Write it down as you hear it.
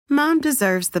Mom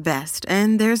deserves the best,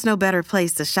 and there's no better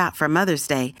place to shop for Mother's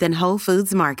Day than Whole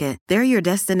Foods Market. They're your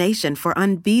destination for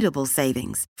unbeatable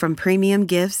savings, from premium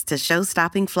gifts to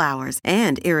show-stopping flowers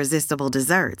and irresistible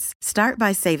desserts. Start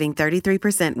by saving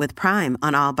 33% with Prime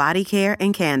on all body care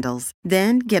and candles.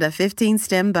 Then get a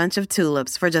 15-stem bunch of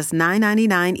tulips for just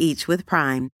 $9.99 each with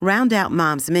Prime. Round out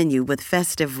Mom's menu with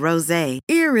festive rosé,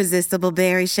 irresistible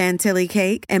berry chantilly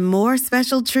cake, and more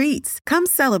special treats. Come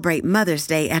celebrate Mother's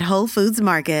Day at Whole Foods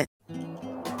Market.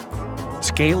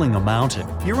 Scaling a mountain,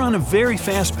 you're on a very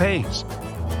fast pace.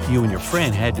 You and your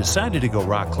friend had decided to go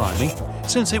rock climbing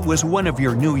since it was one of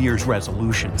your New Year's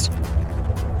resolutions.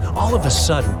 All of a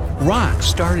sudden, rocks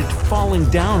started falling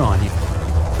down on you,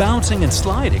 bouncing and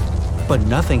sliding, but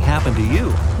nothing happened to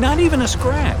you, not even a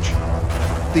scratch.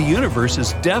 The universe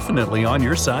is definitely on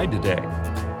your side today.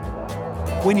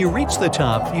 When you reached the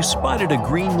top, you spotted a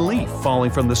green leaf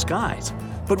falling from the skies.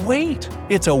 But wait,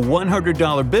 it's a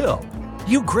 $100 bill.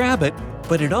 You grab it,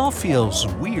 but it all feels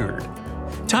weird.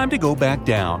 Time to go back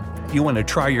down. You want to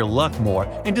try your luck more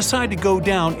and decide to go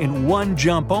down in one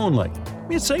jump only.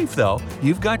 It's safe though.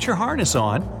 You've got your harness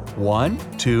on.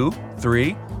 1, 2,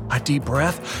 3, a deep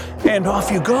breath, and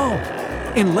off you go.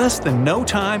 In less than no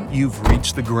time, you've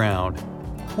reached the ground.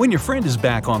 When your friend is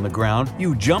back on the ground,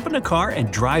 you jump in a car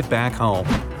and drive back home.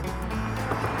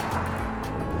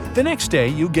 The next day,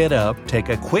 you get up, take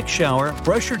a quick shower,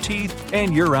 brush your teeth,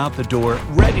 and you're out the door,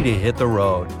 ready to hit the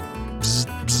road. Bzz,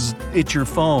 bzz, it's your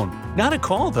phone. Not a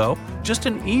call, though, just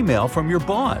an email from your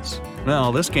boss.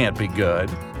 Well, this can't be good.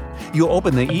 You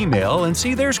open the email and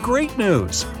see there's great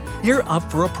news. You're up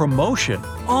for a promotion.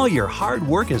 All your hard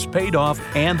work has paid off,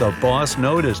 and the boss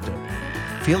noticed it.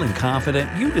 Feeling confident,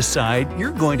 you decide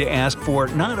you're going to ask for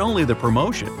not only the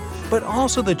promotion, but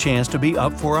also the chance to be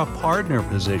up for a partner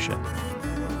position.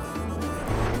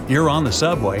 You're on the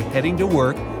subway, heading to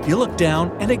work. You look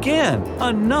down, and again,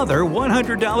 another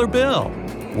 $100 bill.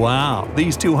 Wow,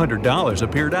 these $200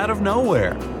 appeared out of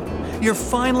nowhere. You're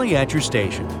finally at your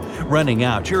station. Running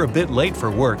out, you're a bit late for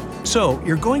work, so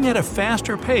you're going at a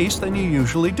faster pace than you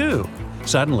usually do.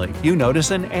 Suddenly, you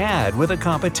notice an ad with a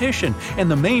competition,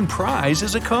 and the main prize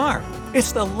is a car.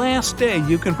 It's the last day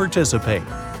you can participate.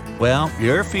 Well,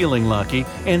 you're feeling lucky,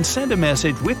 and send a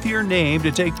message with your name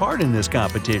to take part in this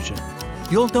competition.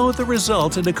 You'll know the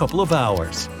results in a couple of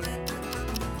hours.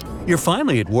 You're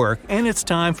finally at work, and it's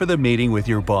time for the meeting with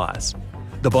your boss.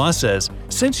 The boss says,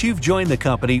 "Since you've joined the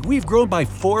company, we've grown by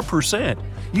 4%.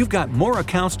 You've got more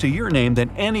accounts to your name than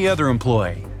any other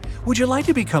employee. Would you like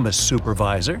to become a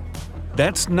supervisor?"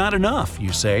 "That's not enough,"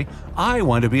 you say. "I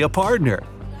want to be a partner."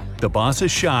 The boss is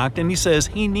shocked, and he says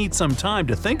he needs some time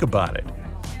to think about it.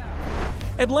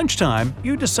 At lunchtime,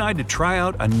 you decide to try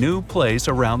out a new place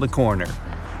around the corner.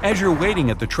 As you're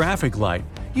waiting at the traffic light,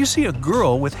 you see a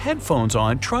girl with headphones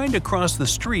on trying to cross the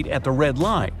street at the red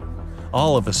light.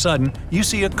 All of a sudden, you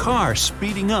see a car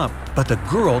speeding up, but the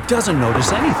girl doesn't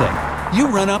notice anything. You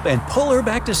run up and pull her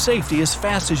back to safety as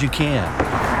fast as you can.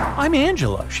 "I'm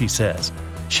Angela," she says.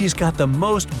 She's got the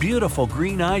most beautiful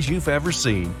green eyes you've ever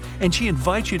seen, and she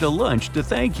invites you to lunch to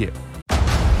thank you.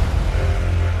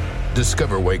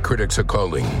 Discover why critics are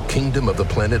calling Kingdom of the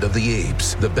Planet of the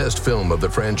Apes the best film of the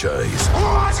franchise.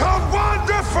 What a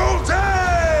wonderful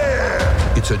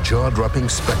day! It's a jaw-dropping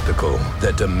spectacle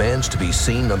that demands to be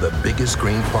seen on the biggest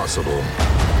screen possible.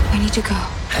 We need to go.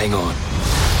 Hang on.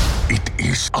 It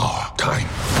is our time.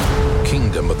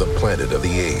 Kingdom of the Planet of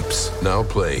the Apes. Now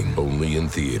playing only in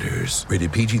theaters.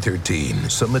 Rated PG-13.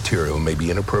 Some material may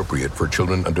be inappropriate for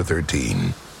children under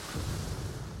 13.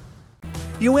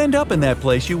 You end up in that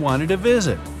place you wanted to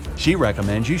visit. She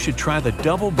recommends you should try the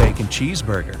double bacon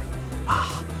cheeseburger.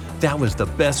 That was the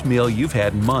best meal you've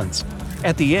had in months.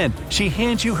 At the end, she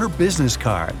hands you her business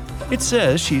card. It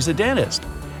says she's a dentist.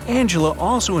 Angela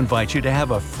also invites you to have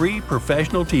a free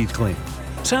professional teeth clean.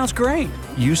 Sounds great.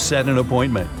 You set an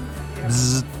appointment.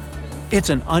 Bzzz. It's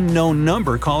an unknown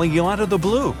number calling you out of the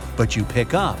blue, but you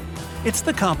pick up. It's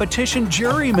the competition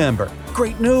jury member.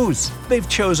 Great news! They've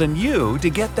chosen you to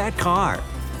get that car.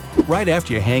 Right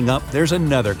after you hang up, there's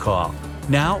another call.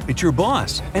 Now it's your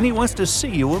boss, and he wants to see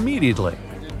you immediately.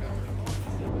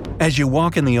 As you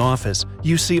walk in the office,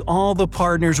 you see all the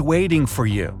partners waiting for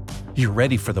you. You're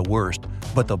ready for the worst,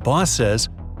 but the boss says,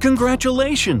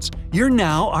 "Congratulations! You're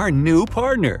now our new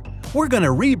partner. We're going to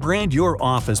rebrand your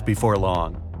office before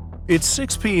long." It's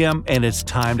 6 p.m. and it's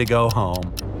time to go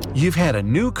home. You've had a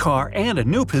new car and a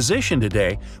new position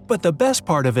today, but the best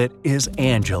part of it is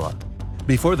Angela.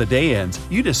 Before the day ends,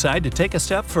 you decide to take a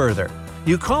step further.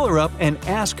 You call her up and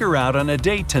ask her out on a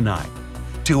date tonight.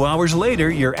 2 hours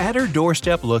later, you're at her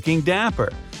doorstep looking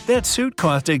dapper. That suit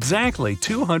cost exactly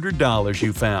 $200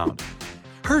 you found.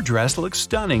 Her dress looks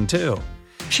stunning, too.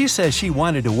 She says she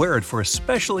wanted to wear it for a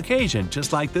special occasion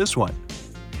just like this one.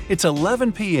 It's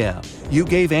 11 p.m. You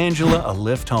gave Angela a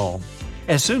lift home.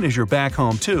 As soon as you're back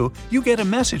home, too, you get a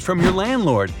message from your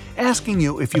landlord asking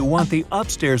you if you want the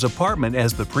upstairs apartment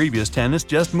as the previous tenants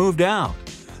just moved out.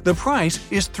 The price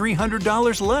is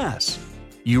 $300 less.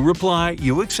 You reply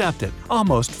you accept it,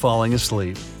 almost falling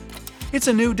asleep. It's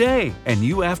a new day, and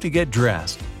you have to get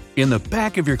dressed. In the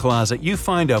back of your closet, you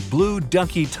find a blue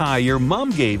ducky tie your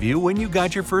mom gave you when you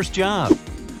got your first job.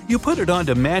 You put it on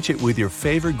to match it with your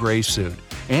favorite gray suit,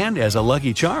 and as a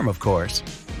lucky charm, of course.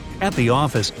 At the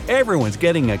office, everyone's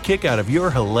getting a kick out of your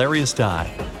hilarious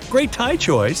tie. "Great tie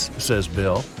choice," says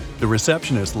Bill. The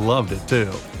receptionist loved it,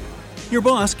 too. Your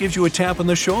boss gives you a tap on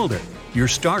the shoulder. You're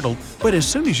startled, but as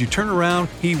soon as you turn around,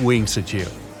 he winks at you.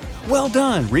 "Well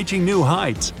done, reaching new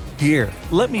heights. Here,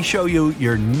 let me show you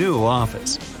your new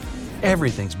office."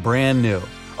 Everything's brand new.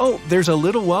 Oh, there's a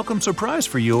little welcome surprise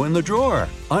for you in the drawer.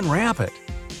 Unwrap it.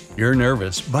 You're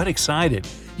nervous, but excited.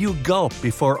 You gulp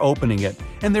before opening it,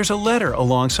 and there's a letter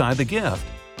alongside the gift.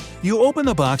 You open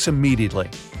the box immediately.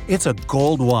 It's a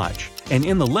gold watch, and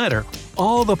in the letter,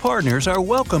 all the partners are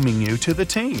welcoming you to the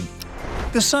team.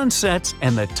 The sun sets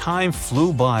and the time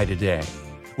flew by today.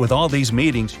 With all these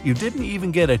meetings, you didn't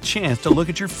even get a chance to look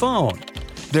at your phone.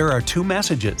 There are 2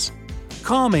 messages.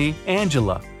 "Call me,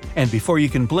 Angela." And before you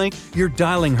can blink, you're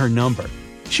dialing her number.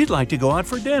 She'd like to go out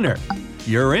for dinner.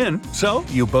 You're in, so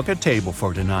you book a table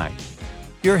for tonight.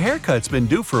 Your haircut's been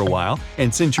due for a while,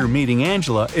 and since you're meeting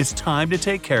Angela, it's time to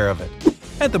take care of it.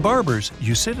 At the barber's,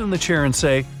 you sit in the chair and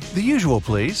say, "The usual,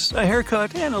 please, a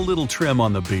haircut and a little trim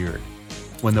on the beard."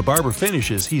 When the barber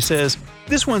finishes, he says,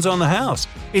 "This one's on the house.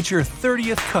 It's your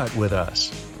 30th cut with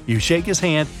us." You shake his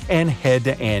hand and head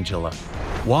to Angela.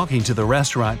 Walking to the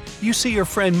restaurant, you see your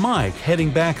friend Mike heading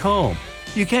back home.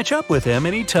 You catch up with him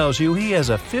and he tells you he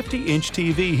has a 50-inch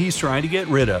TV he's trying to get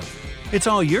rid of. It's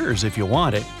all yours if you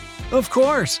want it. Of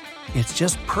course! It's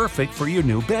just perfect for your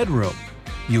new bedroom.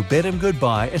 You bid him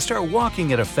goodbye and start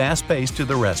walking at a fast pace to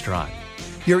the restaurant.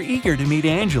 You're eager to meet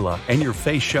Angela and your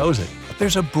face shows it.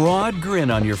 There's a broad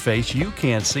grin on your face you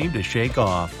can't seem to shake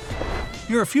off.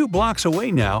 You're a few blocks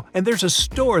away now and there's a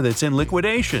store that's in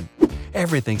liquidation.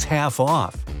 Everything's half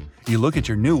off. You look at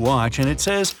your new watch and it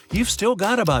says you've still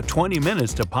got about 20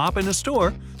 minutes to pop in the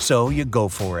store, so you go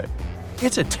for it.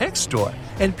 It's a tech store,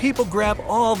 and people grab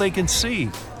all they can see.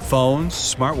 Phones,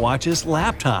 smartwatches,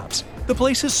 laptops. The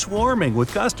place is swarming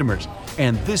with customers,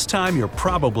 and this time you're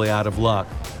probably out of luck.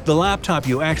 The laptop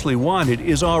you actually wanted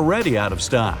is already out of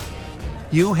stock.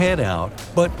 You head out,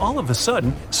 but all of a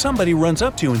sudden, somebody runs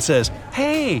up to you and says,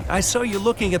 "Hey, I saw you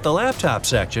looking at the laptop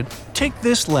section. Take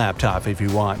this laptop if you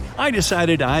want. I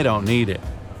decided I don't need it."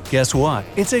 Guess what?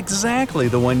 It's exactly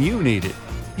the one you needed.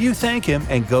 You thank him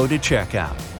and go to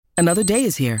checkout. Another day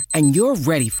is here, and you're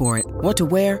ready for it. What to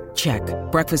wear? Check.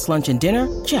 Breakfast, lunch, and dinner?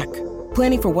 Check.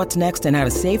 Planning for what's next and how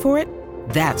to save for it?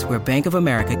 That's where Bank of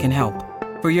America can help.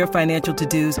 For your financial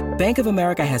to-dos, Bank of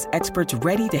America has experts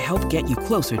ready to help get you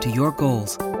closer to your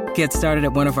goals. Get started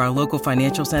at one of our local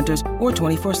financial centers or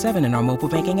 24/7 in our mobile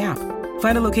banking app.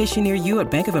 Find a location near you at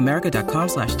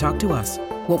bankofamerica.com/talktous.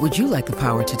 What would you like the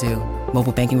power to do?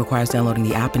 Mobile banking requires downloading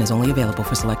the app and is only available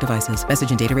for select devices.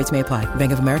 Message and data rates may apply.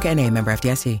 Bank of America N.A., member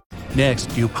FDIC.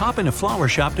 Next, you pop in a flower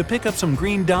shop to pick up some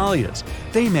green dahlias.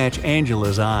 They match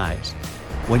Angela's eyes.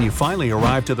 When you finally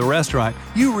arrive to the restaurant,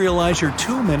 you realize you're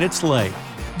 2 minutes late.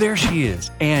 There she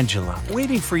is, Angela,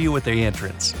 waiting for you at the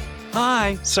entrance.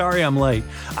 "Hi, sorry I'm late.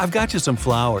 I've got you some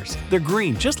flowers. They're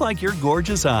green, just like your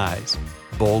gorgeous eyes."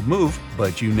 Bold move,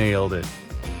 but you nailed it.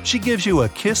 She gives you a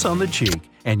kiss on the cheek,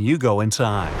 and you go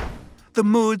inside. The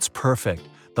mood's perfect.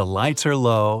 The lights are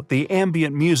low, the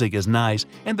ambient music is nice,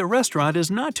 and the restaurant is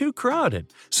not too crowded,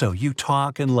 so you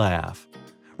talk and laugh.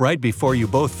 Right before you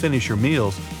both finish your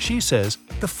meals, she says,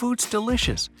 "The food's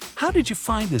delicious. How did you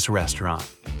find this restaurant?"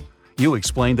 You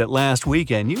explained that last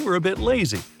weekend you were a bit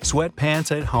lazy,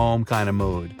 sweatpants at home kind of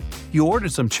mood. You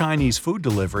ordered some Chinese food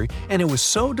delivery, and it was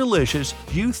so delicious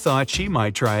you thought she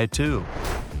might try it too.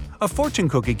 A fortune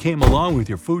cookie came along with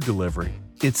your food delivery.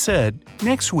 It said,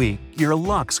 "Next week, your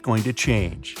luck's going to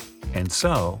change." And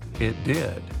so, it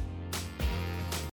did.